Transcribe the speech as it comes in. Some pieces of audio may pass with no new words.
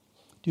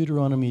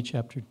Deuteronomy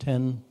chapter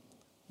 10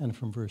 and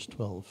from verse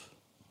 12.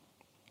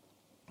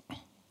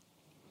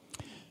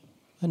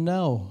 And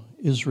now,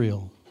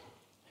 Israel,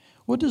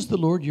 what does the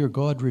Lord your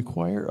God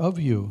require of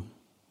you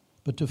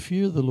but to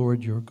fear the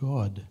Lord your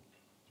God,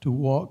 to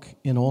walk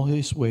in all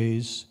his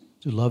ways,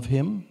 to love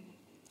him,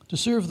 to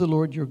serve the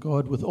Lord your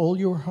God with all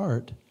your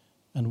heart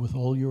and with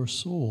all your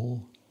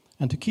soul,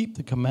 and to keep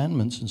the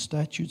commandments and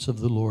statutes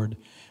of the Lord,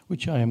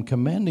 which I am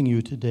commanding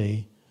you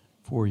today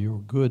for your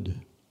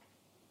good?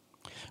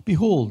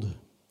 Behold,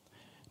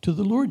 to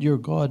the Lord your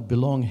God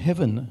belong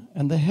heaven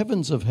and the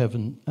heavens of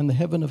heaven and the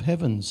heaven of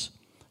heavens,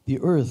 the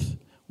earth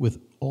with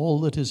all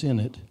that is in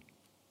it.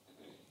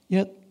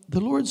 Yet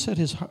the Lord set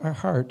his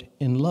heart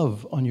in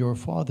love on your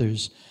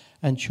fathers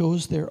and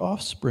chose their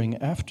offspring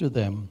after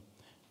them,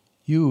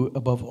 you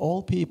above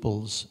all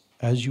peoples,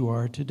 as you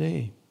are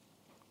today.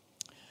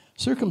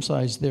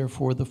 Circumcise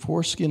therefore the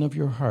foreskin of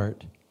your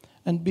heart,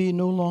 and be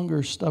no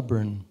longer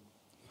stubborn.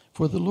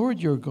 For the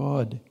Lord your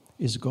God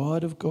is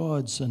God of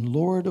gods and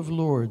Lord of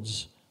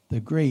lords, the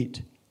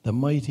great, the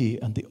mighty,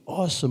 and the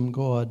awesome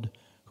God,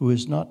 who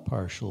is not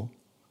partial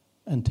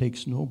and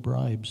takes no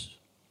bribes.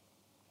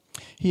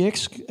 He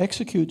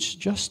executes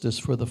justice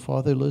for the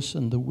fatherless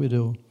and the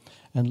widow,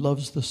 and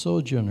loves the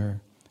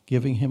sojourner,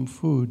 giving him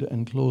food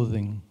and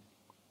clothing.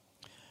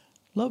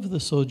 Love the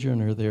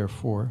sojourner,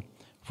 therefore,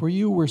 for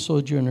you were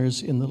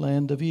sojourners in the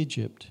land of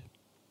Egypt.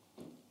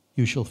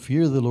 You shall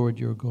fear the Lord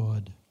your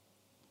God.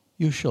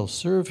 You shall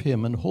serve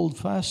him and hold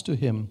fast to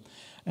him,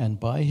 and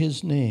by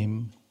his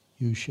name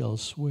you shall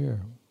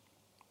swear.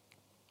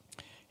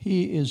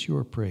 He is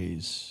your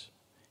praise.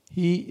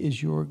 He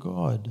is your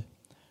God,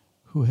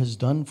 who has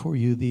done for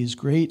you these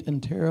great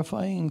and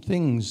terrifying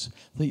things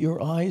that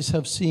your eyes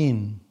have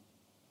seen.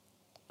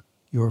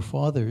 Your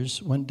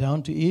fathers went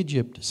down to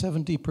Egypt,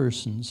 70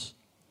 persons,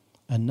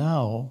 and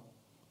now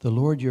the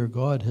Lord your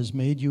God has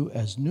made you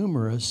as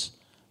numerous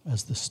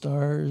as the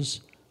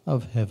stars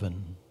of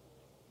heaven.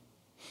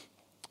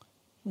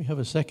 We have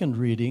a second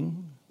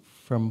reading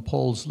from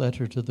Paul's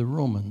letter to the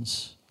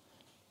Romans.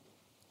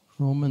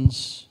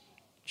 Romans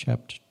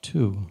chapter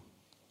 2.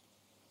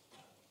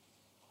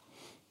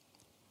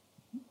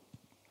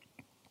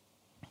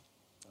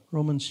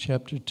 Romans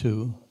chapter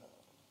 2,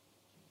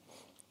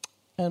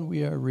 and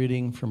we are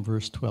reading from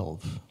verse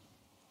 12.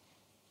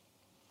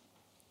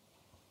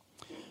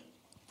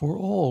 For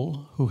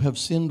all who have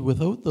sinned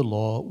without the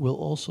law will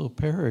also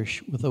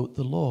perish without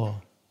the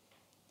law,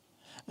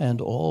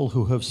 and all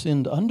who have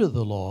sinned under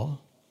the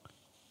law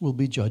will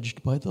be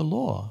judged by the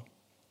law.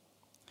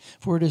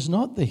 For it is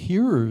not the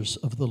hearers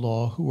of the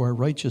law who are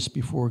righteous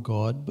before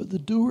God, but the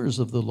doers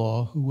of the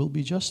law who will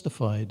be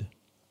justified.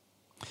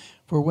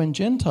 For when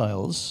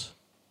Gentiles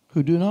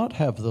who do not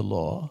have the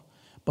law,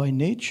 by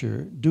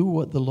nature do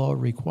what the law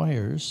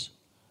requires,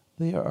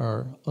 they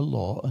are a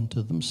law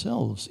unto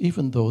themselves,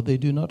 even though they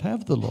do not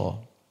have the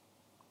law.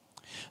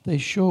 They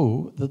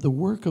show that the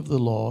work of the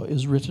law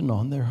is written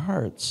on their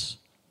hearts,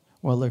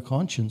 while their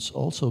conscience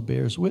also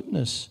bears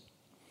witness,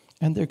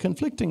 and their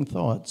conflicting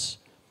thoughts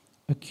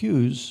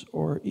accuse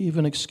or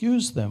even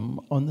excuse them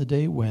on the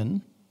day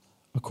when,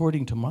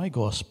 according to my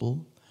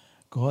gospel,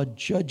 God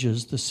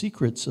judges the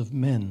secrets of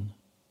men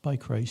by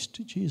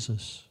Christ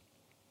Jesus.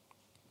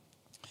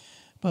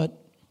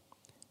 But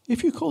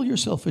if you call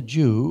yourself a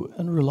Jew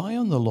and rely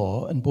on the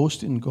law and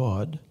boast in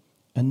God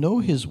and know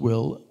his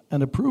will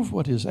and approve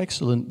what is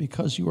excellent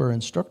because you are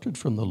instructed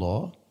from the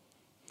law,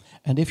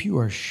 and if you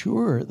are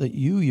sure that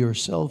you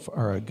yourself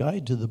are a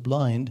guide to the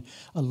blind,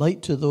 a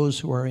light to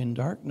those who are in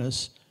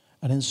darkness,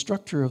 an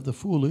instructor of the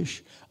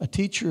foolish, a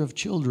teacher of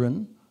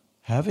children,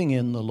 having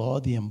in the law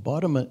the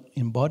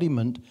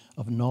embodiment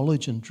of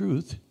knowledge and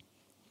truth,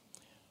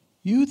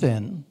 you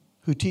then,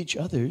 who teach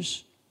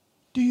others,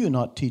 do you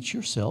not teach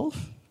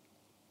yourself?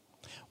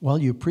 While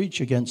you preach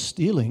against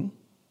stealing,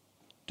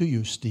 do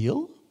you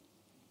steal?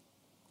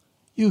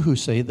 You who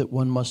say that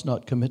one must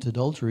not commit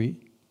adultery,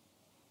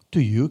 do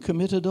you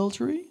commit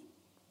adultery?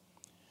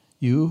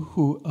 You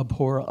who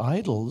abhor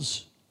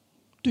idols,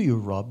 do you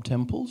rob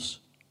temples?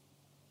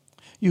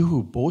 You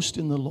who boast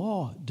in the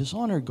law,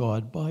 dishonor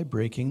God by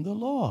breaking the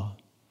law.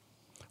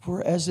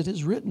 For as it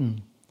is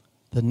written,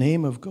 the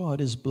name of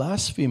God is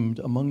blasphemed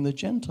among the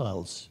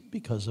Gentiles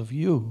because of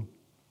you.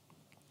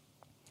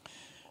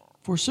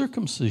 For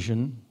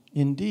circumcision,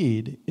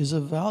 indeed, is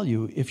of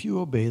value if you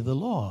obey the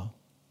law.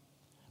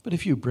 But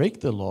if you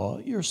break the law,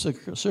 your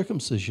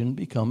circumcision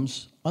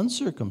becomes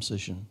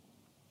uncircumcision.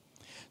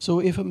 So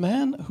if a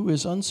man who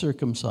is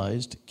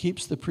uncircumcised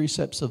keeps the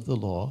precepts of the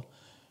law,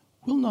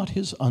 will not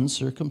his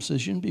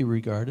uncircumcision be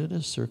regarded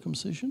as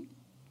circumcision?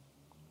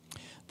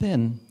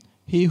 Then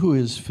he who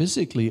is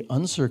physically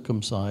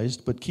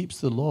uncircumcised but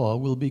keeps the law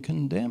will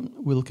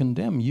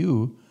condemn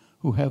you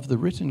who have the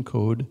written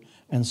code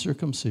and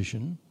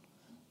circumcision,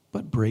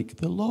 but break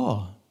the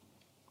law.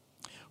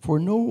 For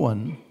no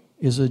one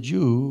is a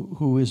Jew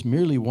who is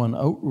merely one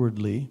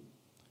outwardly,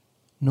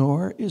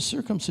 nor is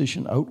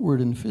circumcision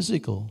outward and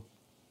physical,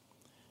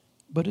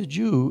 but a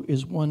Jew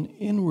is one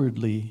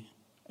inwardly,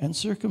 And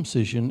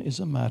circumcision is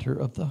a matter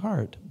of the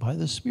heart, by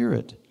the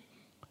Spirit,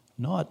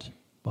 not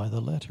by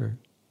the letter.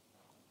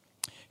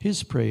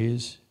 His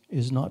praise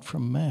is not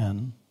from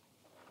man,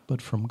 but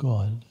from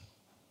God.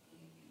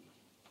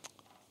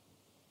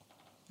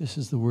 This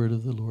is the word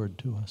of the Lord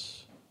to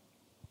us.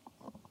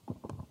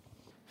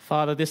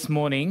 Father, this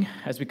morning,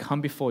 as we come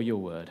before your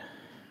word,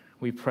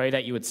 we pray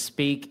that you would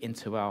speak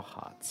into our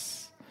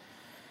hearts,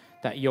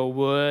 that your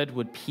word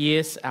would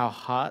pierce our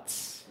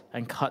hearts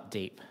and cut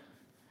deep,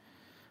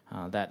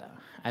 that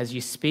as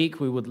you speak,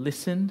 we would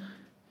listen,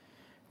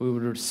 we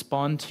would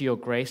respond to your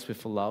grace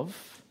with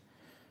love,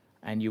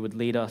 and you would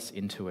lead us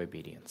into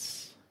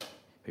obedience.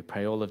 We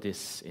pray all of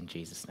this in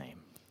Jesus' name.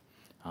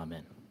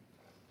 Amen.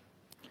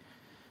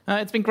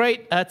 It's been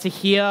great to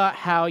hear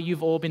how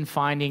you've all been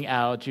finding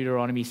our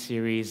Deuteronomy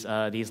series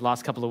these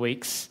last couple of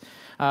weeks.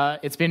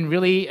 It's been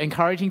really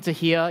encouraging to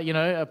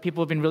hear,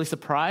 people have been really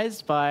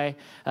surprised by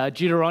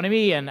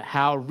Deuteronomy and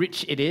how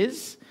rich it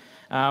is.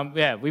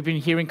 We've been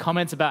hearing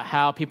comments about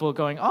how people are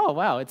going, oh,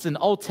 wow, it's an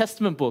Old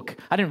Testament book.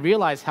 I didn't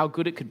realize how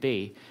good it could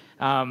be.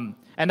 And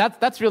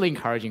that's really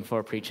encouraging for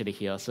a preacher to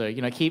hear. So,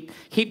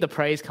 keep the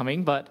praise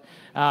coming. But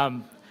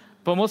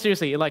more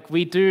seriously,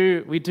 we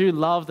do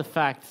love the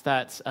fact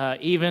that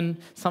even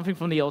something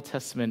from the Old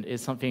Testament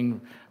is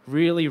something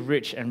really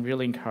rich and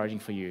really encouraging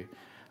for you.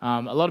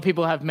 A lot of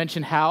people have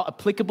mentioned how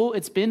applicable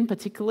it's been,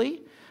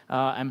 particularly,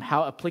 and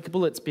how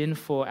applicable it's been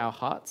for our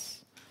hearts.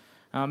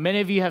 Many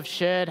of you have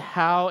shared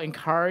how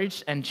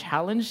encouraged and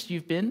challenged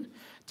you've been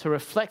to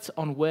reflect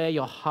on where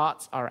your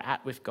hearts are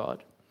at with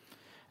God,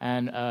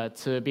 and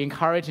to be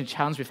encouraged and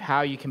challenged with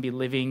how you can be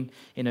living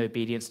in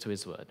obedience to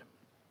his word.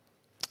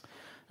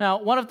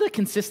 Now, one of the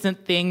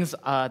consistent things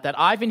that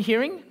I've been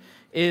hearing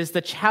is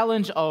the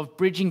challenge of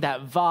bridging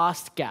that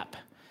vast gap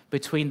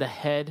between the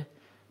head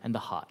and the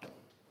heart.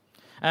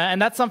 And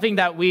that's something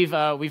that we've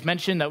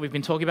mentioned, that we've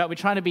been talking about.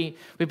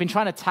 We've been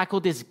trying to tackle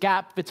this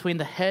gap between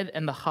the head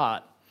and the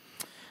heart.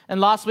 And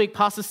last week,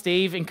 Pastor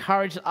Steve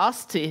encouraged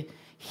us to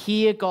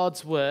hear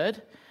God's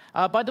word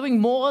by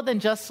doing more than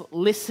just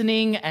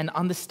listening and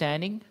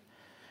understanding,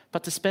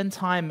 but to spend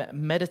time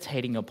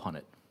meditating upon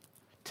it,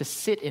 to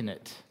sit in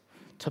it,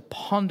 to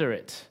ponder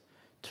it,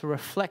 to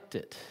reflect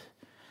it,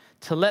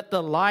 to let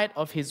the light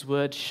of his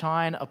word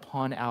shine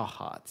upon our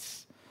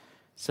hearts,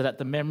 so that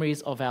the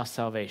memories of our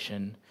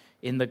salvation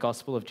in the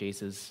gospel of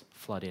Jesus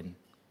flood in.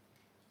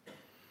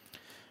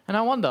 And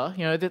I wonder,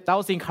 that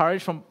was the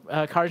encouragement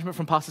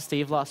from Pastor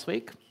Steve last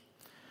week.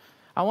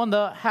 I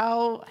wonder,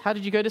 how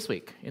did you go this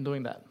week in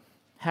doing that?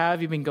 How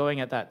have you been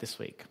going at that this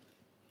week?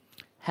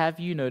 Have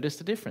you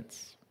noticed a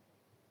difference?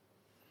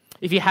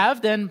 If you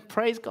have, then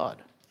praise God.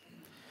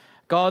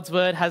 God's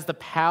word has the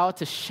power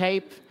to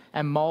shape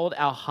and mold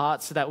our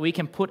hearts so that we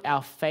can put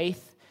our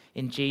faith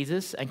in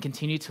Jesus and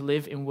continue to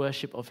live in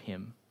worship of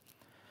him.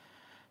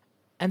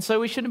 And so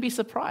we shouldn't be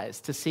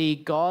surprised to see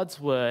God's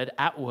word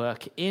at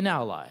work in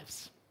our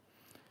lives.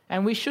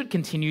 And we should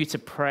continue to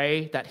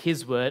pray that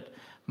his word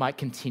might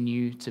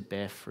continue to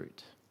bear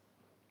fruit.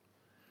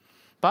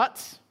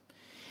 But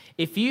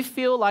if you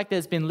feel like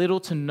there's been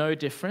little to no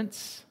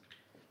difference,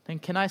 then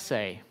can I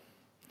say,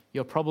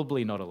 you're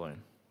probably not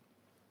alone.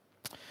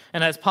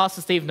 And as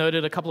Pastor Steve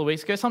noted a couple of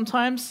weeks ago,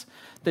 sometimes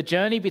the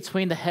journey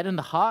between the head and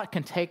the heart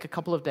can take a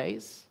couple of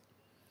days.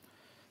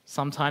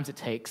 Sometimes it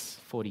takes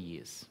 40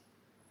 years.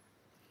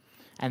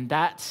 And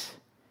that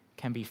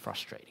can be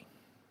frustrating.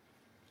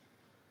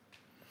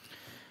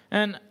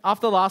 And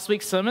after last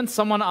week's sermon,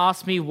 someone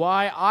asked me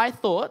why I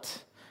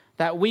thought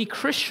that we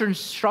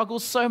Christians struggle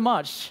so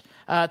much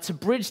to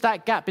bridge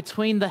that gap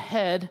between the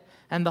head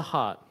and the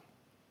heart.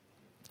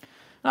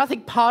 And I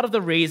think part of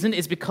the reason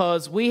is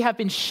because we have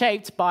been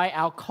shaped by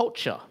our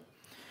culture.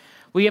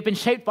 We have been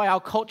shaped by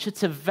our culture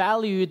to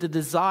value the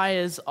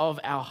desires of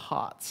our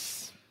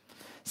hearts,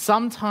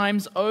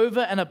 sometimes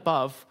over and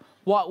above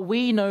what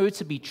we know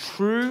to be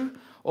true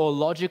or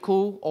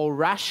logical or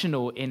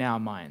rational in our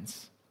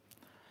minds.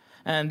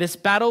 And this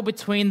battle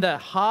between the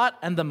heart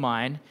and the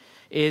mind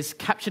is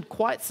captured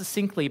quite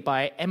succinctly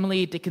by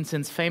Emily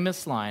Dickinson's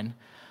famous line,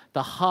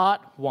 "The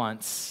heart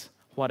wants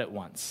what it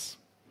wants."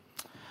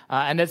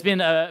 And there's been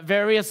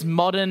various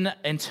modern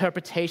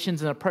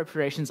interpretations and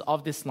appropriations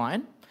of this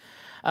line.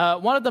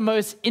 One of the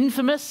most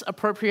infamous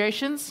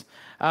appropriations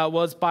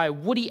was by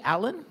Woody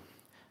Allen.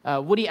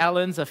 Woody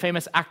Allen's a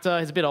famous actor,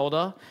 he's a bit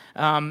older.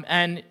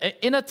 And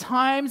in a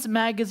Times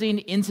Magazine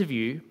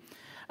interview,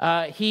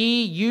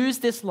 he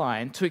used this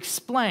line to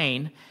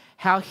explain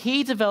how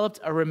he developed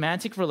a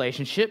romantic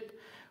relationship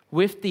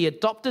with the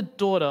adopted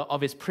daughter of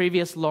his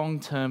previous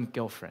long-term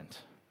girlfriend.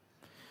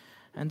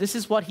 And this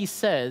is what he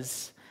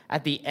says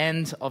at the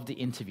end of the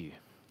interview.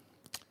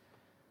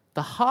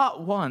 "The heart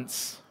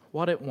wants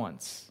what it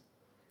wants.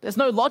 There's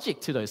no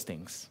logic to those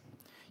things.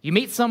 You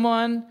meet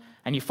someone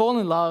and you fall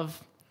in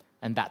love,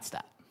 and that's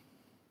that."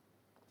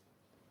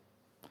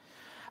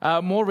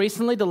 More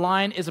recently, the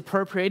line is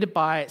appropriated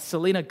by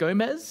Selena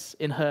Gomez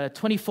in her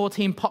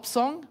 2014 pop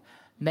song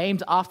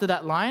named after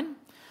that line.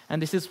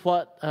 And this is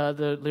what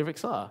the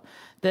lyrics are.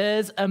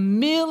 There's a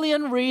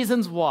million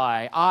reasons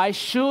why I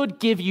should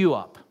give you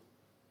up.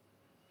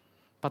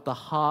 But the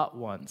heart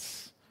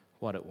wants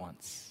what it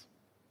wants.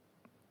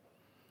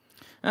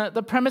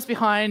 The premise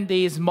behind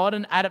these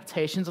modern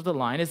adaptations of the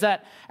line is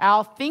that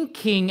our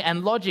thinking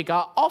and logic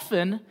are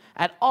often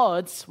at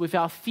odds with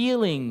our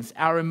feelings,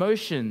 our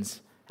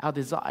emotions, our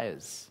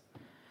desires.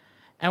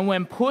 And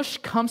when push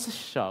comes to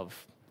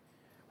shove,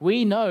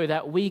 we know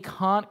that we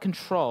can't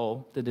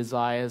control the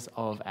desires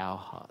of our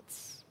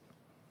hearts.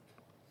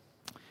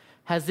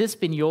 Has this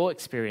been your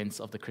experience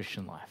of the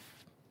Christian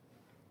life?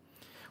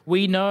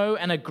 We know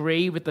and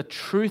agree with the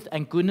truth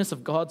and goodness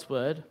of God's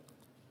word,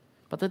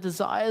 but the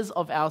desires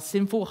of our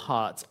sinful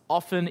hearts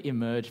often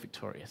emerge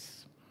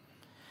victorious.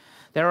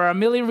 There are a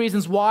million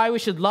reasons why we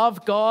should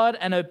love God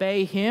and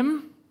obey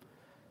Him,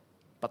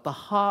 but the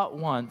heart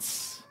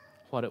wants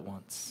what it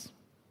wants.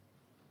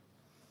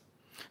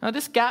 Now,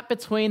 this gap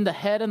between the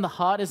head and the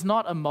heart is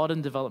not a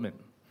modern development.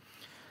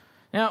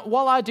 Now,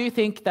 while I do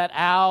think that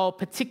our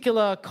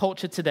particular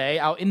culture today,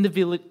 our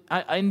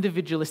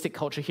individualistic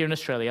culture here in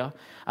Australia,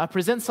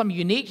 presents some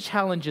unique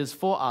challenges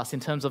for us in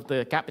terms of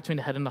the gap between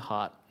the head and the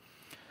heart,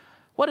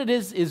 what it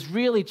is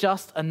really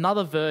just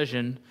another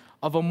version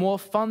of a more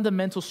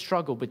fundamental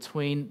struggle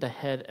between the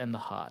head and the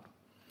heart,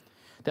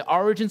 the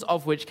origins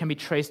of which can be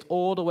traced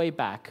all the way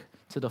back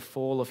to the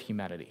fall of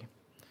humanity,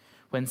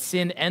 when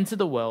sin entered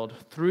the world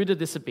through the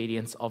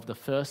disobedience of the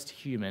first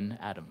human,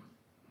 Adam.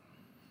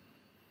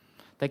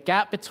 The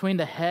gap between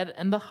the head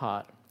and the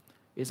heart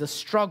is a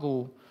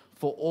struggle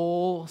for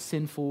all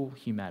sinful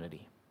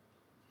humanity.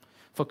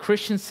 For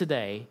Christians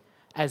today,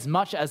 as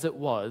much as it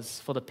was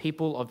for the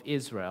people of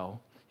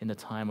Israel in the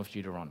time of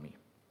Deuteronomy.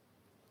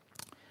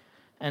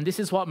 And this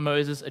is what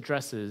Moses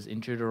addresses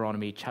in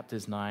Deuteronomy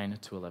chapters 9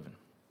 to 11.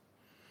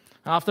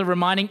 After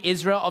reminding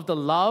Israel of the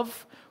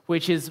love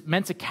which is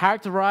meant to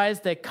characterize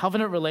their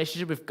covenant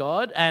relationship with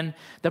God and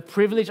the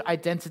privileged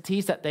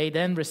identities that they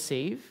then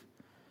receive,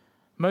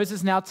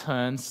 Moses now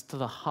turns to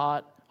the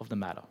heart of the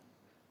matter.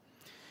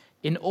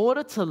 In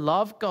order to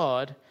love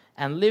God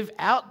and live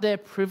out their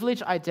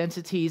privileged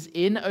identities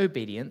in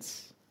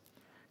obedience,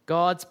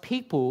 God's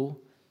people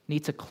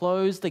need to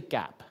close the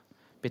gap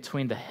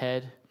between the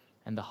head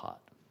and the heart.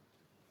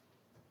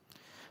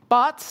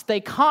 But they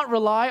can't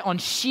rely on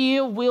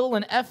sheer will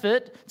and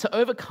effort to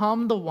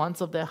overcome the wants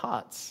of their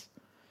hearts.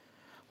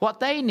 What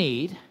they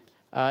need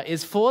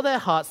is for their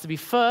hearts to be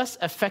first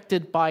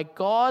affected by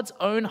God's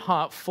own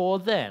heart for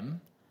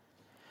them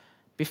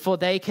before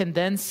they can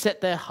then set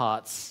their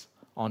hearts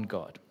on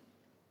God.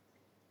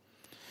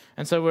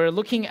 And so we're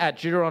looking at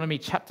Deuteronomy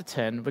chapter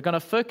 10. We're going to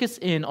focus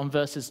in on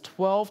verses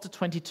 12 to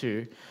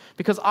 22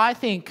 because I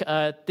think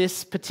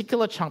this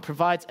particular chunk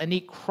provides a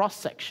neat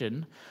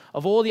cross-section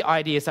of all the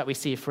ideas that we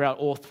see throughout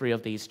all three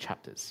of these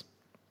chapters.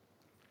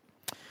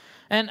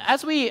 And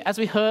as we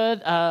heard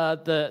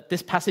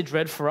this passage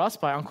read for us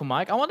by Uncle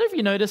Mike, I wonder if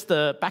you noticed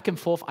the back and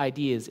forth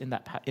ideas in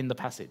the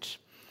passage.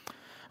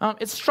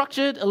 It's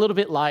structured a little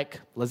bit like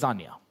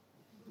lasagna.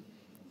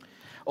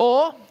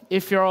 Or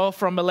if you're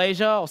from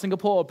Malaysia or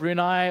Singapore or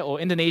Brunei or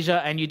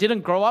Indonesia and you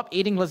didn't grow up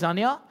eating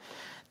lasagna,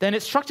 then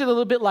it's structured a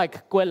little bit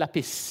like kueh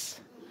lapis.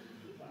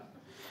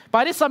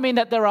 By this I mean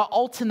that there are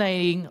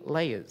alternating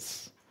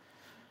layers.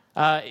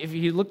 If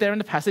you look there in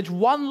the passage,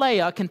 one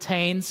layer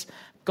contains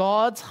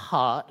God's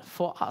heart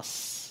for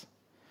us.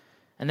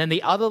 And then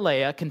the other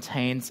layer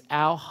contains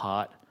our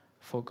heart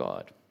for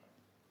God.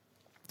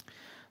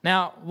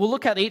 Now, we'll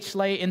look at each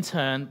layer in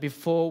turn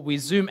before we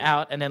zoom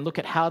out and then look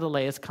at how the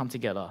layers come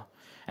together.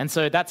 And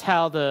so that's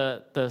how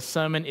the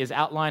sermon is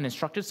outlined and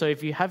structured. So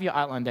if you have your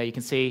outline there, you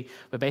can see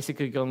we're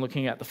basically going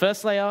looking at the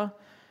first layer,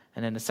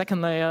 and then the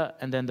second layer,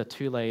 and then the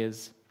two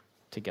layers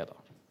together.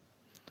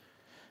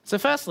 So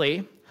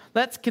firstly,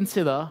 let's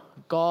consider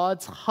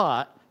God's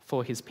heart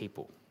for his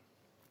people.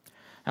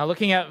 Now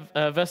looking at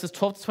verses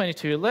 12 to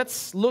 22,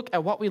 let's look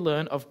at what we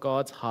learn of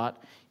God's heart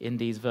in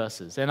these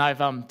verses. And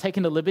I've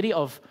taken the liberty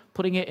of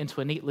putting it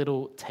into a neat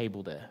little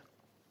table there.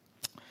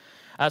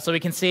 So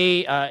we can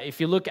see, if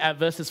you look at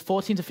verses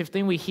 14 to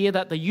 15, we hear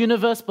that the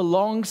universe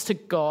belongs to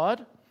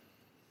God,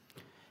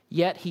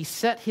 yet he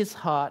set his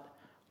heart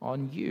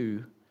on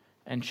you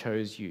and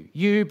chose you.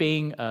 You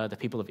being the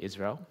people of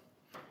Israel,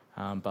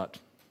 but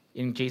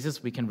in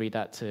Jesus we can read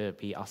that to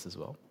be us as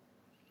well.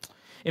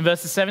 In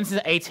verses 17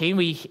 to 18,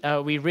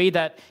 we read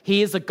that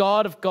he is the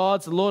God of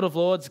gods, the Lord of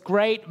lords,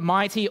 great,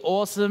 mighty,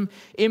 awesome,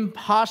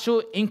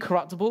 impartial,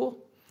 incorruptible.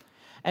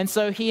 And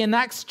so he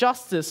enacts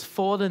justice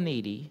for the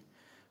needy,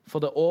 for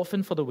the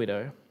orphan, for the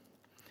widow,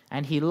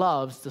 and he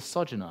loves the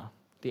sojourner,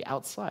 the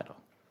outsider.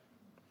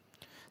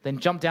 Then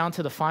jump down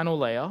to the final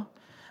layer,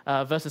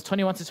 verses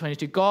 21 to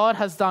 22. God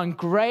has done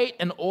great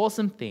and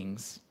awesome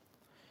things,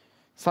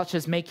 such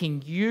as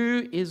making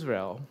you,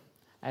 Israel,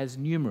 as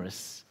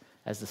numerous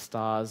as the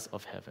stars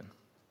of heaven.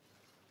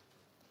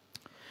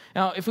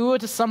 Now, if we were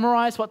to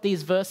summarize what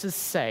these verses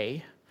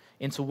say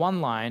into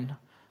one line,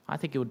 I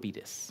think it would be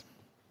this.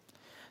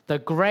 The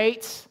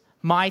great,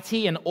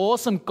 mighty, and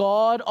awesome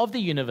God of the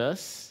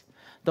universe,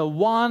 the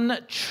one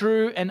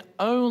true and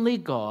only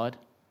God,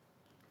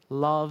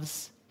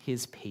 loves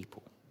his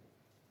people.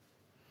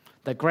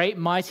 The great,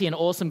 mighty, and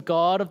awesome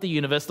God of the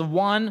universe, the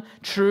one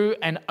true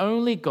and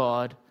only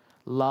God,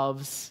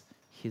 loves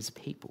his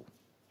people.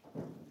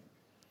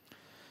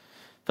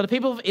 For the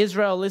people of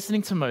Israel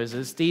listening to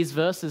Moses, these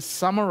verses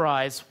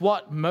summarize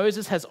what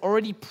Moses has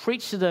already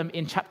preached to them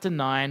in chapter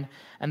 9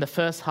 and the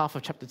first half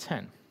of chapter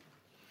 10.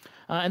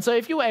 And so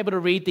if you were able to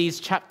read these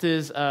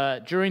chapters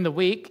during the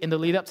week in the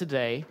lead up to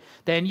today,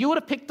 then you would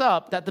have picked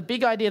up that the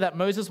big idea that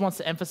Moses wants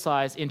to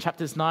emphasize in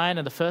chapters 9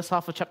 and the first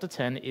half of chapter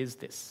 10 is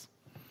this.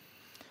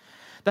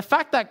 The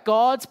fact that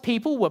God's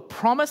people were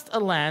promised a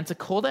land to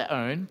call their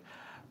own,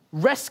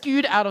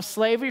 rescued out of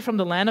slavery from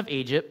the land of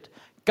Egypt,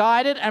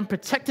 guided and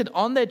protected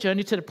on their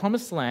journey to the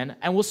promised land,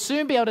 and will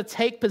soon be able to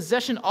take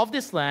possession of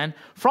this land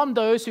from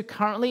those who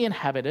currently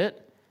inhabit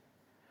it.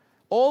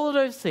 All of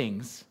those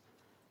things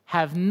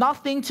have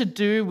nothing to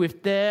do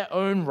with their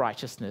own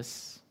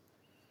righteousness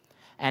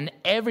and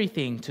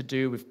everything to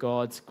do with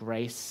God's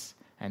grace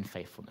and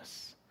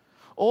faithfulness.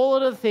 All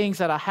of the things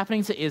that are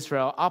happening to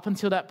Israel up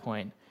until that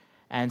point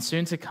and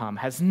soon to come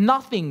has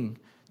nothing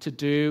to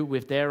do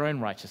with their own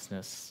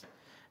righteousness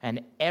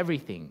and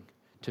everything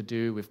to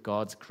do with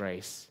God's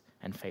grace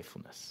and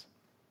faithfulness.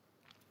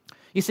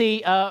 You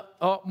see,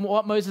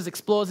 what Moses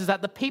explores is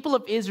that the people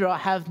of Israel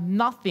have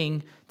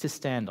nothing to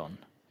stand on,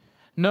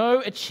 no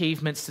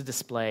achievements to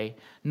display,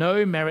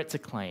 no merit to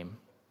claim.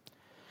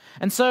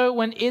 And so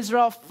when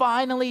Israel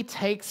finally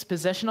takes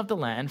possession of the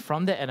land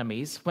from their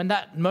enemies, when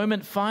that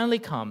moment finally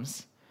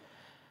comes,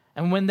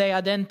 and when they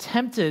are then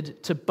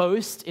tempted to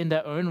boast in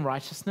their own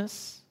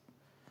righteousness,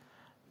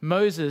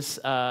 Moses,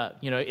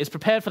 is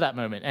prepared for that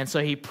moment. And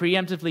so he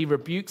preemptively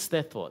rebukes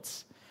their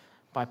thoughts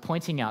by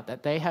pointing out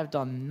that they have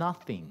done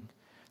nothing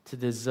to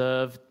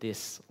deserve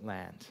this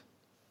land.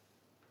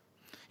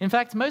 In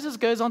fact, Moses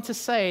goes on to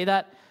say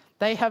that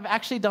they have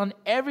actually done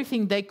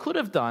everything they could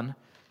have done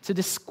to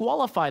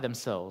disqualify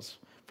themselves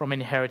from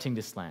inheriting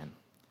this land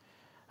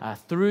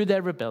through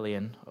their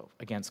rebellion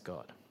against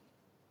God.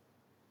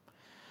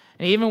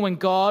 And even when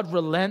God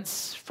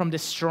relents from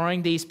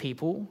destroying these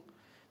people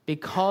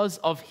because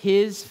of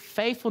his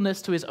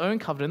faithfulness to his own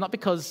covenant, not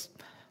because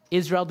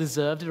Israel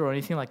deserved it or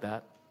anything like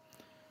that,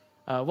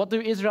 what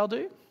do Israel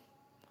do?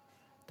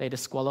 They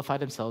disqualify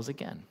themselves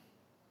again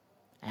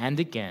and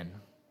again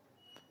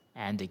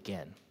and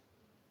again.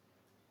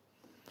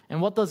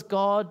 And what does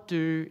God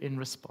do in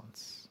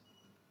response?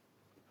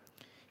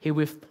 He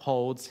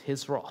withholds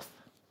his wrath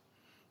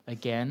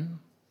again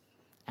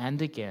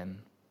and again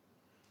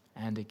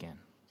and again.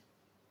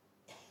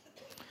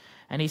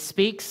 And he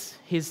speaks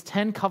his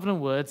 10 covenant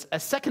words a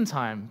second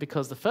time,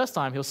 because the first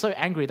time he was so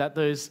angry that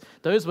those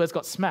words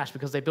got smashed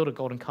because they built a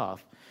golden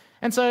calf.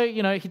 And so,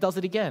 he does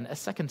it again a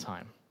second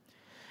time.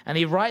 And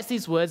he writes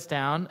these words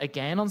down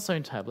again on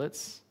stone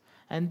tablets,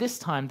 and this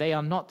time they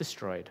are not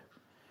destroyed,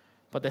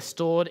 but they're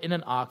stored in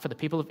an ark for the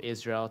people of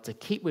Israel to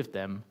keep with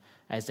them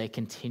as they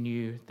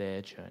continue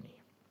their journey.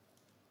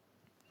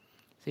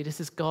 See,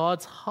 this is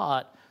God's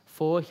heart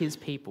for his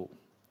people.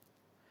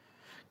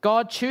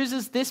 God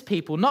chooses this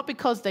people not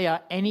because they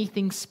are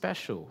anything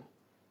special.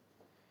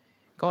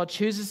 God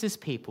chooses this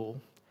people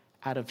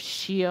out of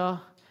sheer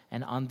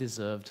and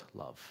undeserved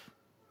love.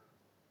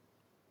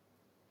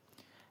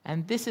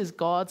 And this is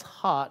God's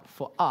heart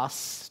for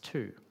us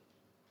too.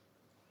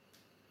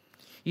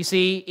 You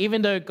see,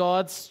 even though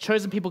God's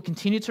chosen people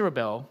continue to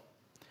rebel,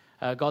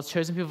 God's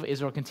chosen people of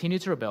Israel continue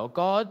to rebel,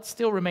 God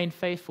still remained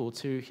faithful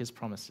to his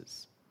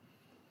promises.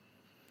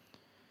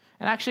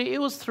 And actually, it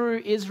was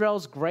through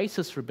Israel's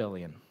greatest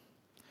rebellion,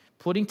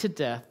 putting to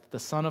death the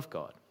Son of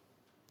God,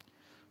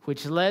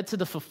 which led to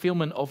the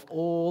fulfillment of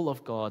all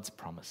of God's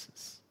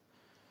promises.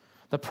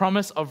 The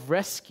promise of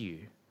rescue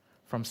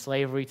from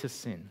slavery to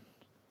sin.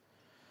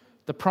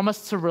 The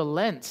promise to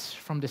relent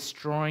from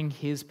destroying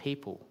his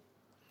people.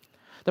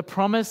 The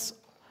promise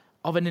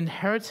of an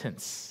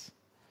inheritance,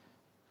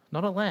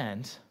 not a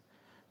land,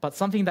 but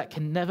something that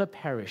can never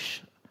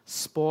perish,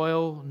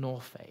 spoil,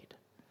 nor fade.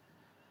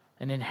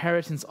 An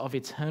inheritance of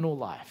eternal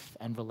life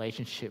and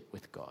relationship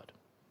with God.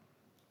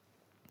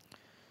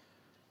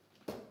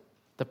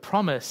 The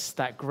promise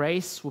that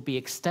grace will be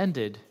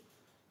extended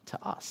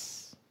to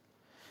us,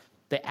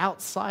 the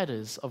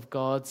outsiders of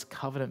God's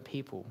covenant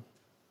people.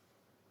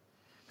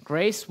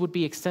 Grace would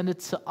be extended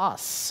to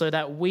us so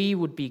that we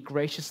would be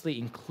graciously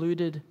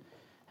included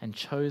and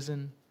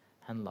chosen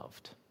and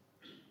loved.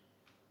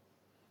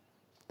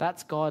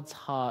 That's God's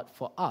heart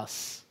for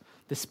us,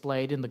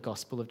 displayed in the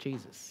gospel of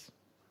Jesus.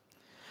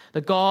 The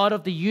God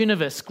of the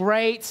universe,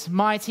 great,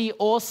 mighty,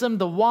 awesome,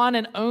 the one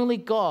and only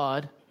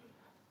God,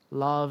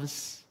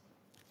 loves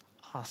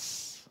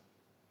us.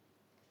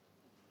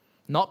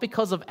 Not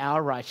because of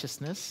our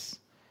righteousness.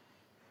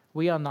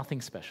 We are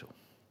nothing special.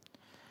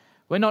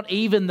 We're not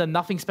even the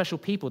nothing special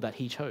people that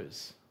he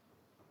chose.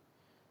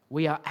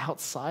 We are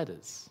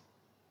outsiders.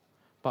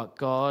 But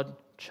God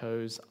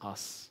chose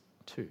us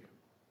too.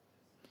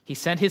 He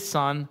sent his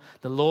Son,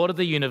 the Lord of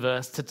the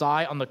universe, to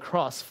die on the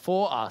cross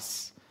for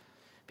us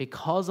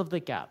because of the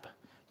gap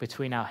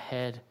between our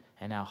head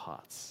and our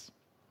hearts.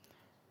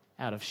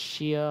 out of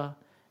sheer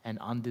and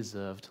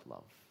undeserved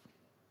love.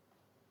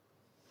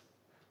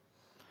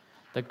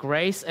 The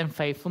grace and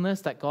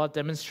faithfulness that God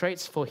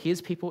demonstrates for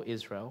his people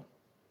Israel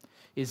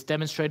is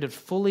demonstrated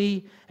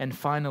fully and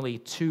finally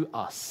to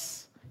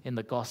us in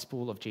the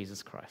gospel of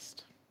Jesus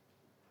Christ.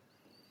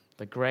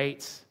 The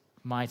great,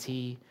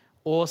 mighty,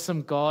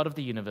 awesome God of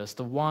the universe,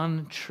 the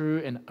one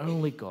true and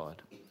only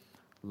God,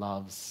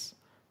 loves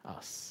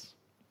us.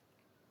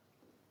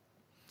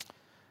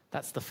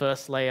 That's the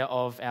first layer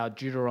of our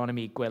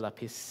Deuteronomy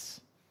guelapis.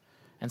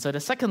 And so the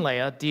second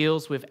layer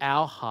deals with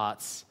our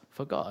hearts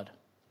for God.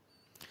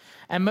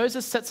 And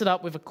Moses sets it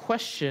up with a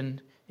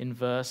question in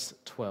verse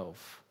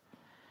 12.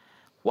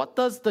 What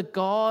does the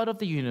God of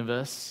the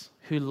universe,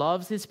 who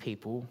loves his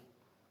people,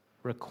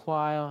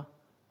 require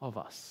of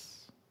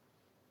us?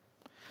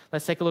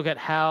 Let's take a look at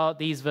how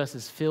these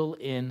verses fill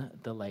in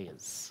the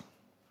layers.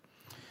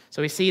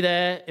 So we see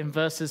there in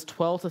verses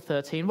 12 to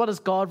 13, what does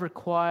God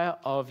require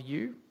of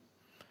you?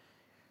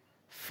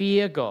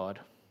 Fear God,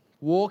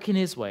 walk in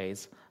his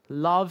ways,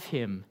 love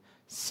him,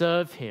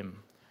 serve him,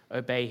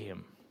 obey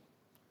him.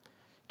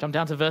 Jump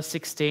down to verse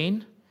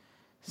 16.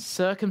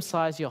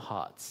 Circumcise your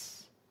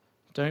hearts.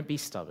 Don't be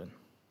stubborn.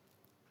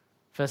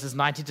 Verses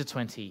 19 to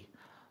 20.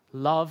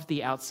 Love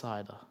the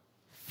outsider.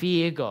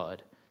 Fear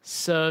God.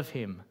 Serve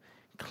him.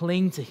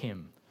 Cling to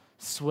him.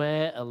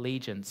 Swear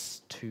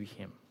allegiance to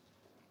him.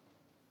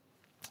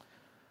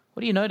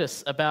 What do you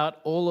notice about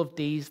all of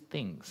these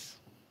things?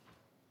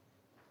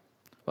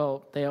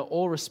 Well, they are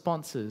all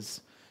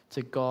responses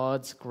to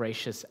God's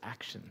gracious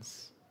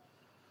actions.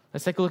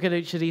 Let's take a look at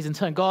each of these in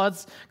turn.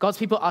 God's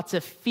people are to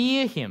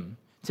fear him,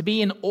 to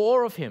be in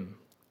awe of him,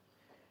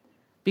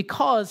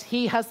 because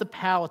he has the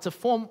power to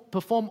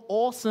perform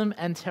awesome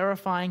and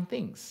terrifying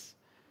things.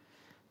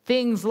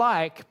 Things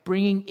like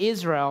bringing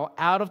Israel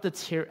out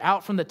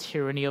from the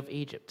tyranny of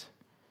Egypt.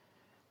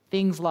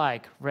 Things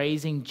like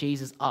raising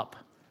Jesus up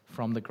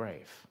from the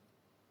grave.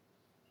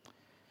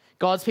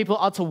 God's people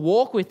are to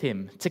walk with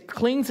him, to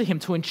cling to him,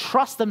 to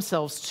entrust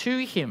themselves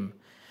to him,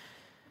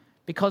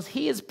 because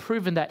he has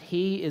proven that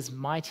he is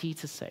mighty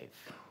to save.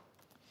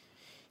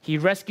 He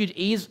rescued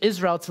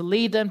Israel to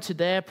lead them to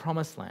their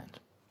promised land.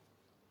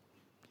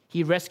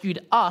 He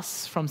rescued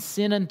us from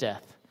sin and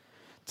death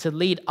to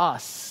lead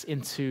us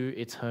into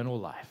eternal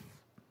life.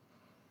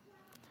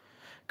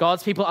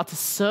 God's people are to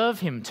serve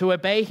him, to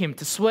obey him,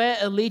 to swear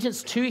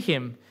allegiance to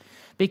him,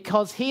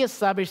 because he has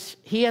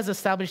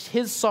established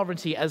his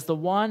sovereignty as the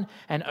one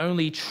and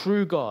only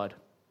true God.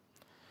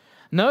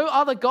 No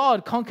other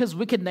God conquers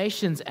wicked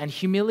nations and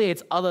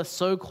humiliates other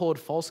so-called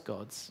false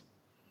gods.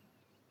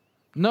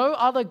 No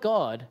other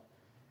God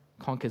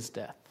conquers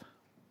death.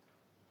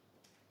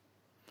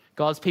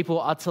 God's people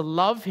are to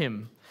love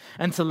him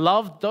and to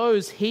love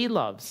those he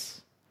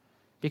loves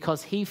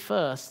because he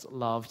first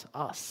loved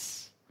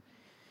us.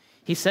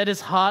 He set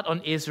his heart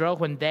on Israel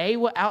when they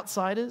were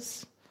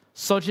outsiders,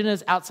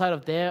 sojourners outside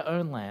of their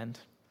own land.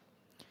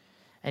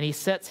 And he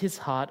sets his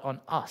heart on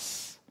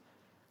us,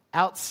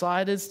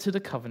 outsiders to the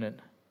covenant,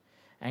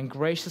 and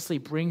graciously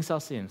brings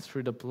us in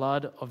through the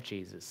blood of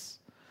Jesus,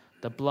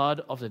 the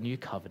blood of the new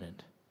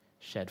covenant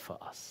shed for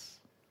us.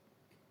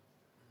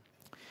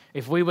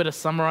 If we were to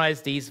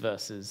summarize these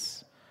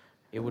verses,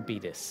 it would be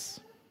this.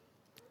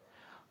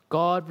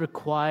 God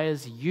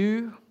requires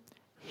you,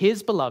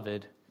 his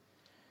beloved,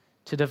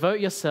 to devote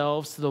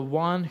yourselves to the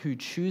one who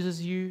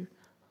chooses you,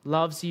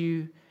 loves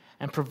you,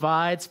 and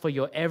provides for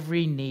your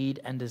every need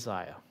and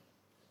desire.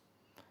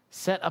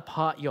 Set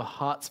apart your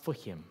hearts for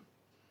him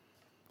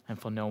and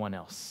for no one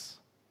else.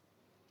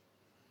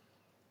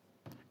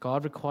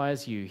 God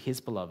requires you,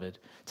 his beloved,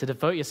 to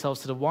devote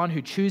yourselves to the one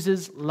who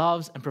chooses,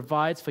 loves, and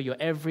provides for your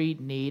every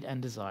need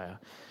and desire.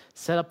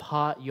 Set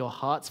apart your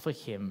hearts for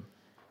him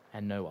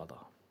and no other.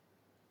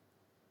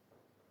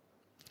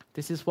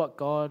 This is what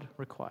God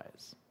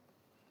requires.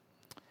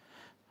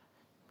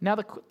 Now,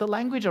 the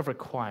language of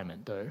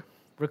requirement, though,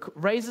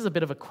 raises a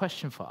bit of a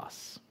question for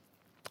us.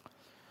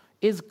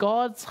 Is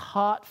God's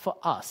heart for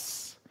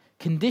us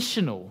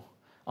conditional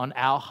on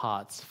our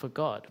hearts for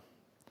God?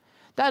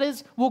 That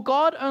is, will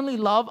God only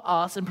love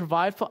us and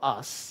provide for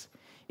us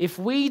if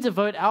we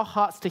devote our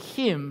hearts to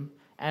him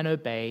and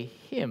obey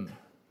him?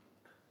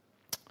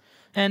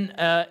 And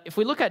if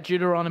we look at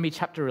Deuteronomy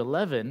chapter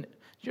 11,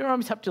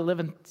 Deuteronomy chapter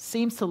 11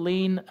 seems to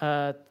lean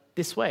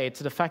this way,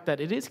 to the fact that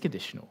it is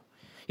conditional.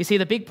 You see,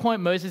 the big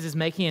point Moses is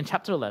making in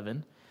chapter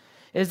 11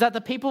 is that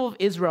the people of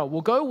Israel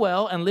will go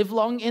well and live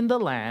long in the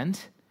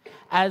land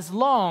as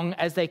long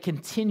as they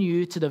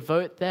continue to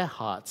devote their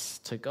hearts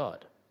to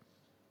God.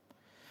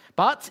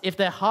 But if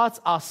their hearts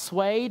are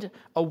swayed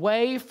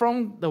away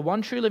from the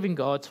one true living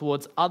God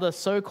towards other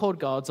so-called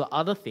gods or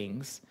other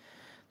things,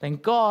 then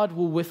God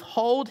will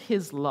withhold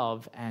his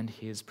love and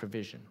his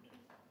provision.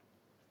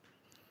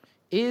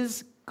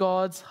 Is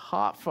God's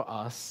heart for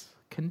us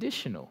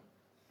conditional?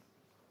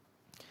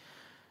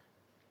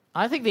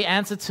 I think the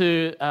answer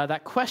to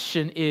that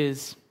question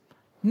is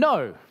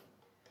no,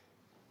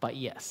 but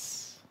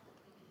yes.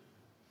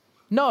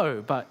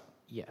 No, but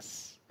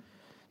yes.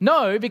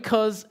 No,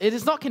 because it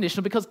is not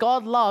conditional, because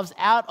God loves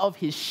out of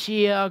his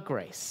sheer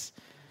grace.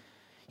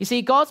 You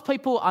see, God's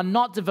people are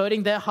not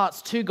devoting their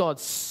hearts to God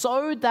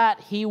so that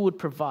he would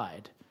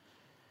provide.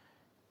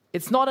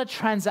 It's not a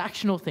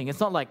transactional thing. It's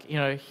not like,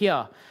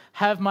 here,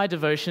 have my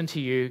devotion to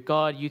you.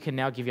 God, you can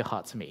now give your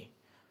heart to me.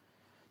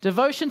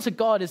 Devotion to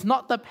God is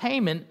not the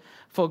payment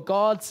for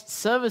God's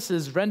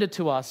services rendered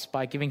to us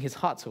by giving his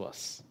heart to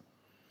us.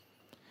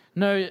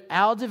 No,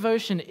 our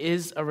devotion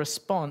is a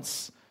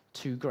response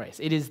to grace.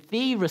 It is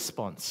the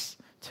response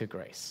to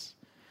grace.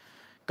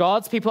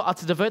 God's people are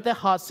to devote their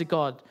hearts to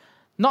God,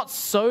 not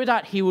so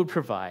that he would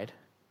provide,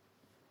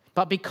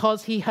 but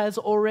because he has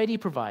already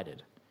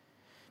provided,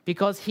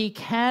 because he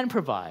can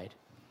provide,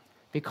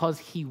 because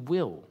he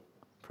will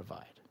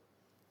provide.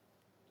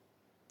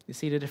 You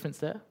see the difference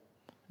there?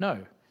 No,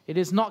 it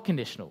is not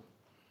conditional.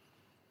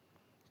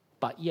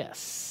 But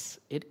yes,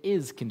 it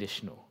is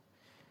conditional.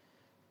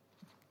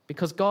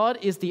 Because God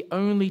is the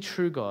only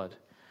true God,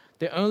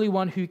 the only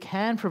one who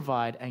can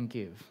provide and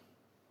give.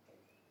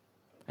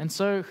 And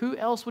so who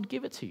else would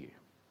give it to you?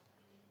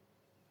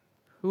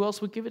 Who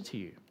else would give it to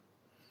you?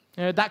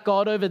 That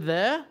God over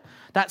there,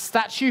 that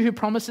statue who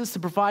promises to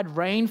provide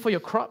rain for your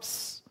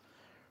crops,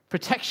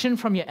 protection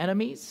from your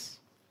enemies?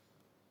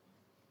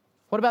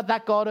 What about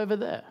that God over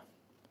there?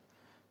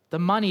 The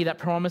money that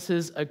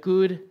promises a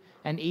good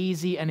and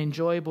easy and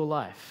enjoyable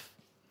life,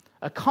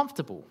 a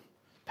comfortable,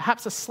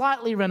 perhaps a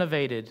slightly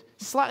renovated,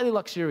 slightly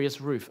luxurious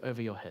roof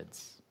over your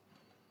heads.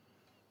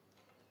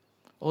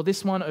 Or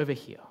this one over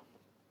here,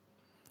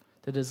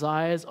 the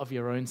desires of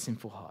your own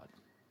sinful heart.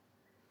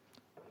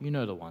 You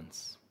know the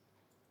ones.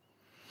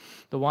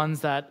 The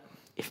ones that,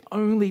 if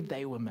only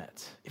they were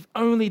met,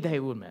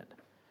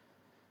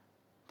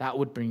 that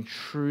would bring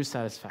true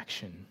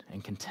satisfaction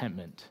and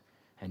contentment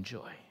and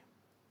joy.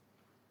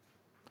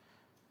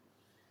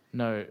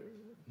 No,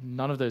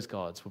 none of those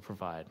gods will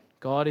provide.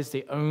 God is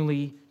the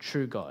only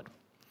true God.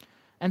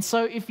 And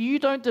so if you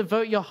don't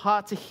devote your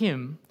heart to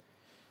him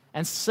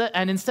and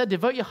instead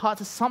devote your heart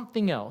to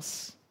something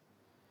else,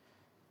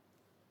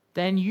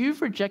 then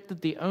you've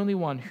rejected the only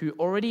one who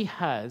already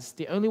has,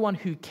 the only one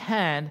who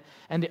can,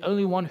 and the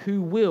only one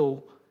who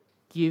will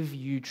give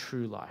you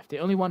true life, the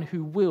only one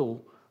who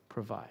will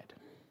provide.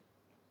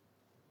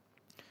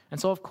 And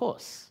so, of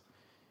course,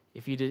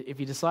 if you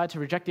decide to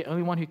reject the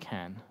only one who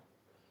can,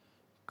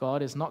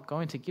 God is not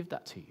going to give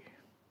that to you.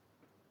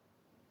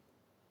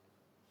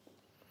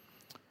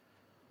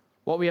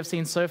 What have we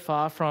seen so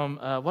far from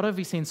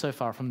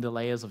the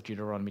layers of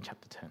Deuteronomy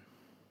chapter 10?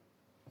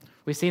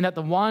 We've seen that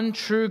the one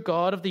true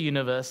God of the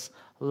universe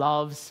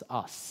loves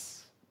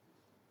us.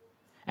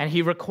 And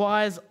he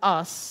requires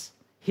us,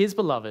 his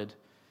beloved,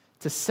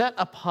 to set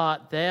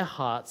apart their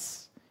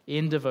hearts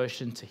in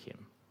devotion to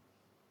him.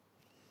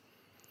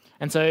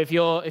 And so if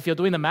you're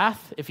doing the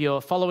math, if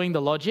you're following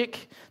the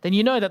logic, then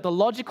you know that the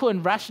logical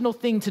and rational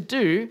thing to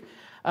do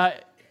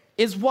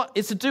is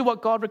to do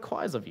what God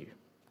requires of you.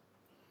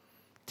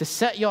 To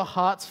set your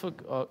hearts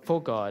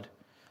for God,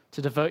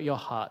 to devote your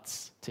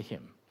hearts to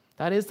him.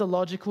 That is the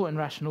logical and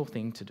rational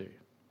thing to do.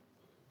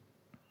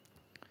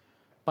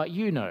 But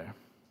you know,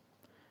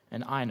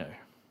 and I know,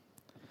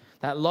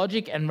 that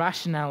logic and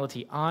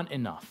rationality aren't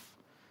enough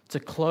to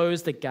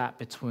close the gap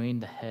between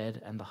the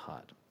head and the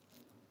heart.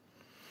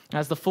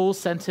 As the full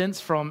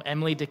sentence from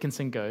Emily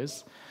Dickinson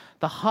goes,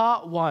 the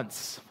heart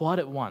wants what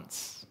it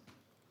wants,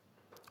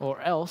 or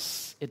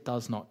else it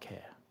does not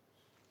care.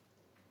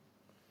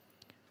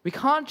 We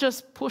can't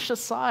just push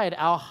aside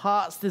our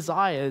heart's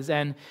desires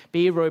and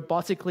be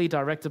robotically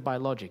directed by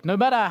logic, no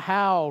matter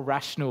how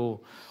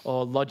rational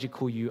or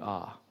logical you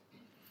are.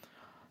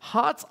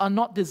 Hearts are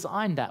not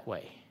designed that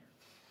way.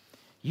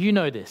 You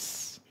know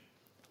this.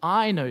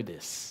 I know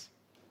this.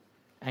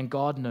 And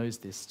God knows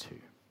this too.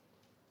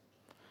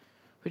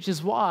 Which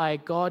is why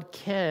God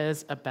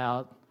cares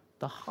about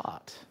the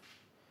heart.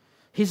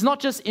 He's not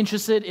just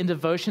interested in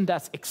devotion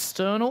that's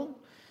external,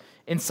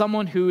 in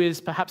someone who is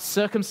perhaps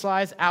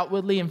circumcised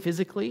outwardly and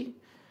physically.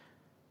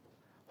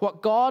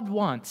 What God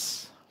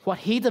wants, what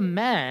he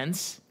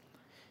demands,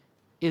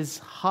 is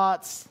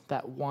hearts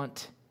that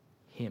want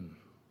him.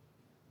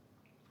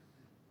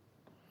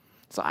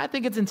 So I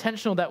think it's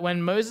intentional that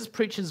when Moses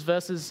preaches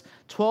verses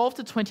 12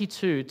 to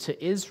 22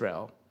 to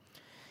Israel,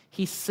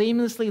 he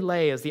seamlessly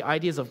layers the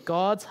ideas of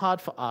God's heart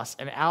for us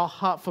and our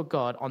heart for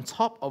God on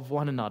top of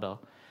one another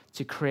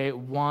to create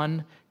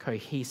one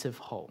cohesive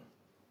whole.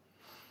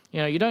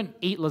 You don't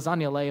eat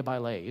lasagna layer by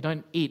layer. You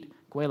don't eat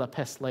guela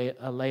pest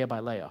layer by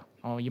layer.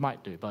 Oh, you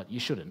might do, but you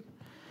shouldn't.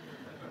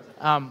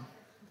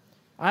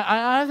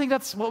 I think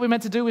that's what we're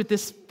meant to do with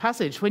this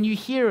passage. When you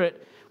hear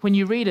it, when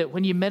you read it,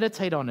 when you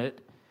meditate on it,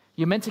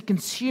 you're meant to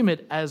consume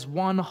it as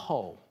one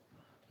whole,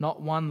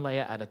 not one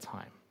layer at a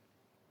time.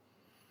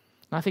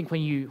 And I think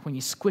when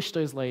you squish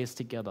those layers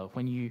together,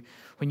 when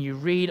you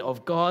read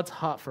of God's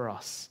heart for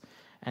us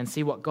and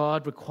see what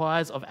God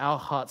requires of our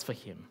hearts for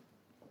him,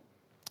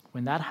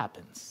 when that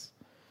happens,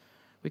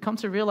 we come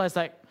to realize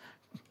that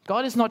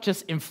God is not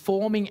just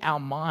informing our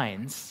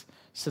minds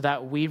so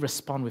that we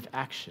respond with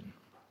action.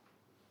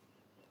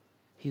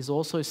 He's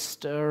also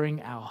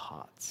stirring our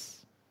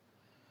hearts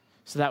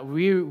so that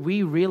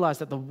we realize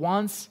that the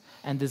wants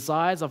and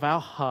desires of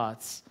our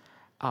hearts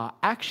are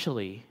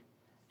actually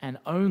and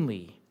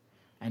only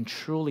and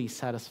truly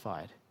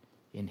satisfied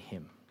in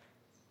Him.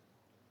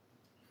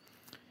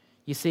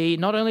 You see,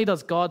 not only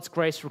does God's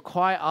grace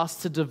require us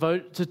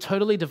to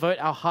totally devote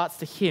our hearts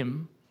to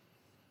Him,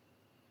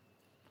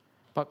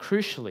 but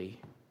crucially,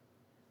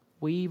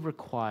 we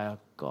require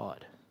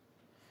God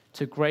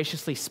to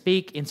graciously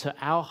speak into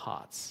our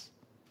hearts,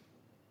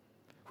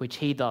 which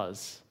He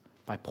does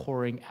by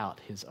pouring out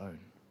His own.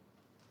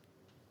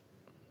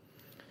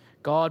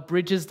 God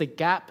bridges the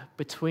gap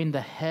between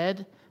the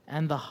head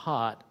and the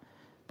heart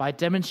by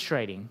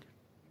demonstrating,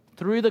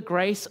 through the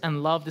grace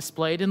and love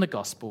displayed in the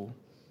gospel,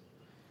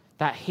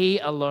 that He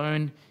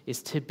alone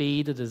is to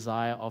be the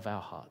desire of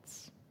our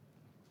hearts.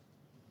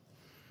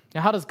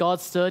 Now, how does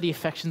God stir the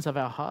affections of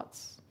our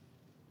hearts?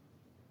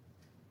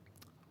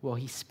 Well,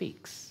 He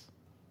speaks.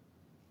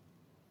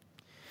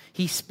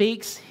 He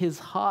speaks His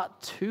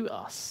heart to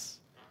us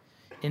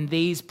in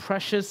these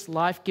precious,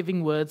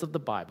 life-giving words of the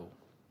Bible,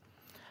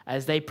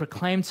 as they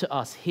proclaim to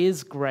us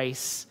His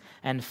grace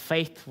and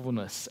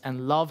faithfulness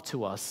and love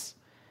to us,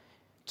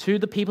 to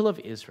the people of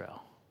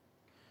Israel,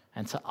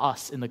 and to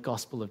us in the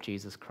gospel of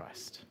Jesus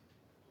Christ.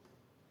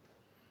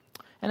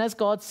 And as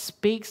God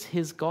speaks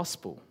His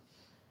gospel,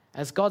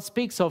 as God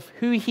speaks of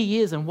who He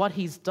is and what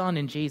He's done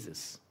in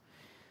Jesus,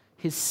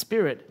 His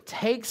Spirit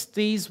takes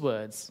these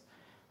words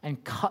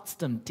and cuts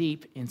them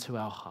deep into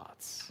our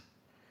hearts,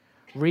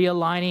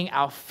 realigning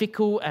our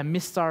fickle and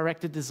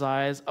misdirected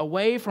desires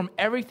away from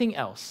everything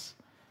else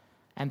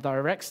and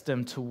directs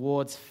them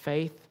towards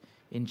faith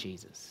in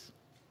Jesus.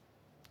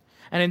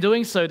 And in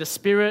doing so, the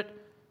Spirit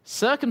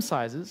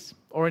circumcises,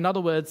 or in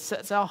other words,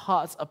 sets our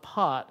hearts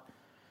apart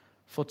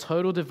for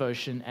total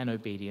devotion and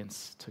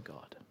obedience to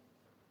God.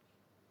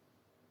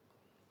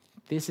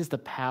 This is the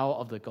power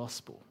of the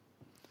gospel.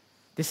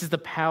 This is the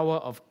power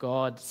of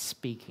God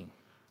speaking.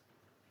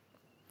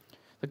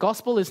 The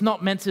gospel is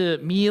not meant to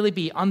merely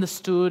be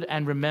understood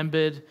and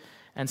remembered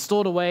and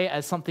stored away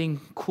as something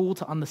cool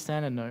to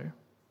understand and know.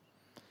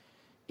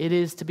 It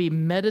is to be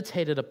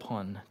meditated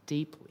upon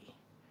deeply,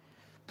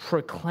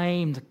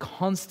 proclaimed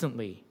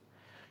constantly,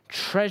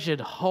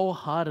 treasured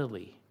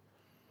wholeheartedly.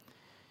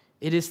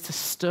 It is to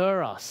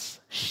stir us,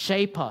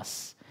 shape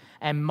us,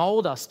 and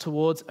mold us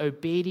towards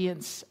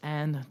obedience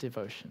and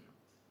devotion.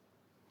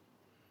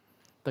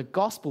 The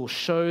gospel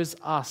shows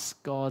us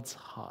God's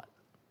heart.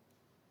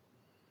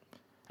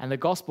 And the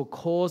gospel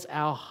calls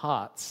our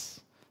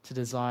hearts to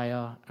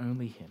desire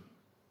only Him.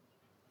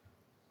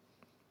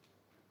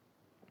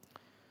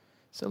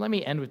 So let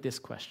me end with this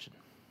question.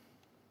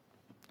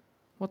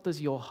 What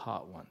does your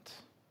heart want?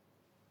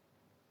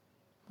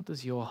 What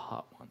does your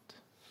heart want?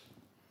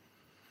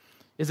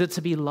 Is it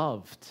to be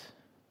loved,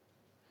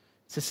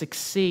 to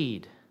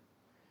succeed,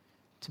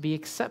 to be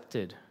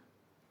accepted,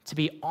 to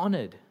be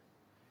honored,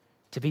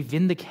 to be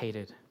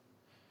vindicated,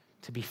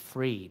 to be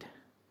freed,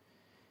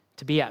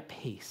 to be at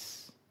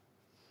peace,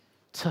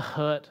 to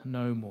hurt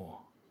no more?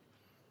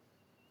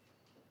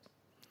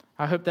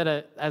 I hope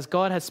that as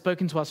God has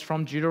spoken to us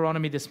from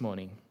Deuteronomy this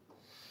morning,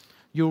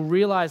 you'll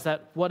realize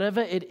that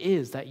whatever it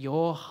is that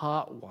your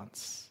heart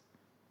wants,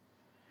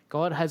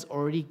 God has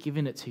already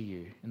given it to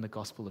you in the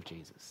gospel of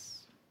Jesus.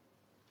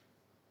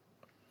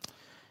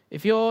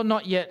 If you're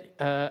not yet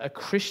a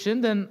Christian,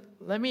 then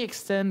let me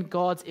extend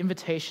God's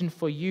invitation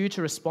for you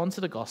to respond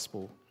to the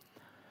gospel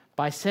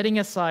by setting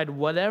aside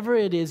whatever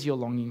it is you're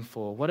longing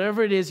for,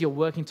 whatever it is you're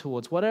working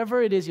towards,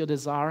 whatever it is you're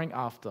desiring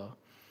after,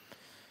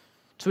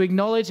 to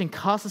acknowledge and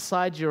cast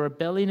aside your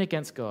rebellion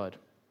against God,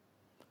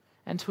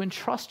 and to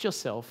entrust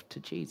yourself to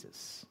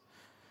Jesus,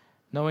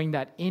 knowing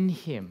that in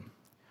Him,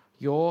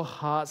 your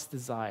heart's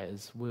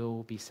desires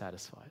will be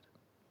satisfied.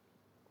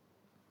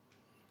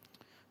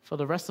 For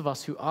the rest of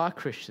us who are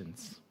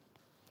Christians,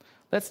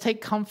 let's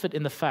take comfort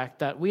in the fact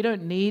that we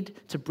don't need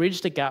to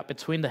bridge the gap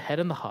between the head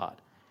and the heart,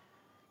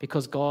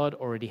 because God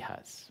already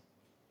has.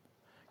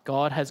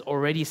 God has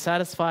already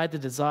satisfied the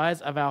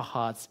desires of our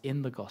hearts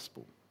in the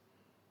gospel.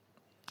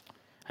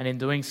 And in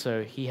doing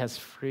so, He has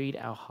freed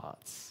our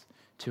hearts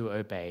to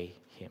obey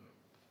Him.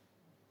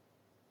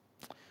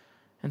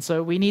 And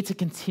so we need to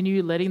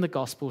continue letting the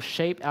gospel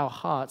shape our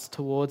hearts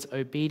towards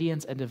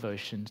obedience and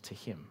devotion to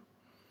Him.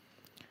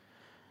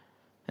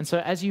 And so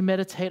as you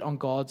meditate on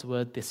God's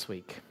word this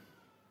week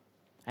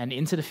and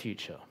into the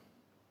future,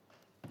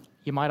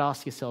 you might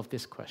ask yourself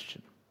this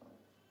question: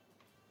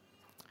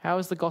 how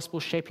is the gospel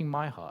shaping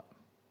my heart?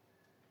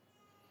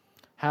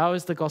 How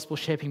is the gospel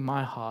shaping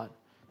my heart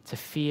to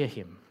fear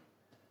Him,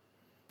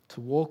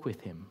 to walk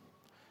with Him,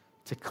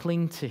 to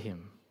cling to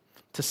Him,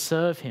 to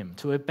serve Him,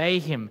 to obey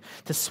Him,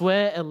 to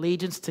swear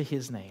allegiance to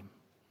His name?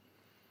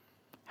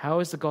 How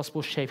is the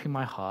gospel shaping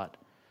my heart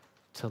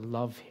to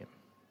love Him?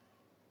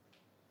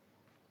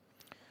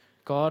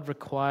 God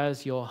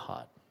requires your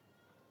heart,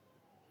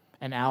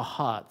 and our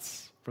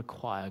hearts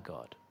require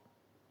God.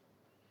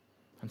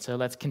 And so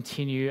let's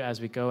continue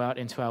as we go out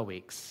into our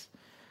weeks.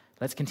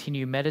 Let's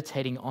continue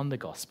meditating on the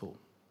gospel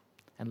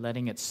and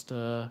letting it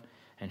stir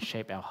and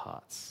shape our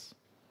hearts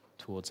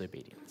towards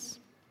obedience.